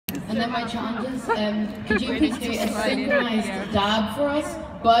And then my challenge is, could you please do a synchronized dab for us,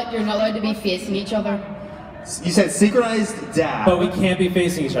 but you're not allowed to be facing each other. You said synchronized dab. But we can't be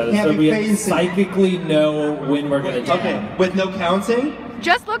facing each other, so we have to psychically know when we're going to dab. Okay, with no counting?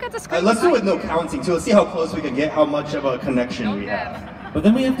 Just look at the screen. Let's do it with no counting, so let's see how close we can get, how much of a connection we have. But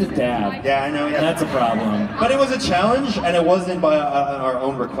then we have to dab. Yeah, I know. Yeah. That's a problem. But it was a challenge, and it wasn't by our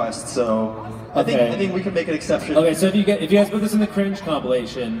own request, so I think we can make an exception. Okay, so if you guys put this in the cringe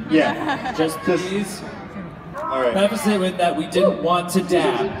compilation, yeah, just please. All right. Preface it with that we didn't want to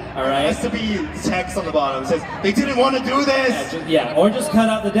dab. All right. It has to be text on the bottom. It says they didn't want to do this. Yeah, or just cut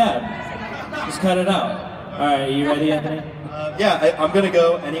out the dab. Just cut it out. All right, are you ready, Anthony? Yeah, I'm gonna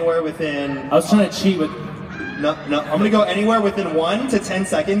go anywhere within. I was trying to cheat with. No, I'm gonna go anywhere within 1 to 10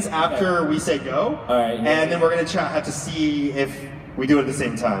 seconds after we say go. All right. And then we're gonna have to see if we do it at the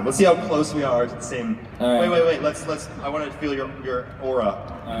same time. Let's see how close we are to the same. All right. Wait. Let's. I want to feel your aura.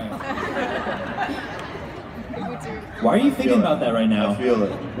 All right. Why are you thinking about that right now? I feel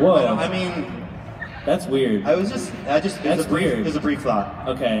it. Whoa. I mean, that's weird. It was weird. It was a brief thought.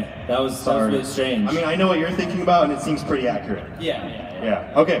 Okay, that was really strange. I mean, I know what you're thinking about, and it seems pretty accurate.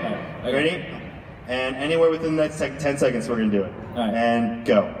 Yeah. Okay. Ready? And anywhere within the next 10 seconds, we're gonna do it. All right. And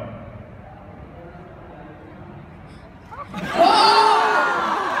go.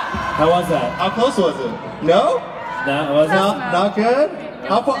 How was that? How close was it? No? That wasn't. Not good.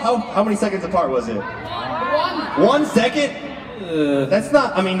 How many seconds apart was it? 1 second? That's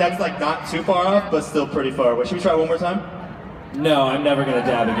not. I mean, that's like not too far off, but still pretty far away. Should we try one more time? No, I'm never gonna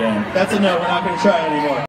dab again. That's a no. We're not gonna try anymore.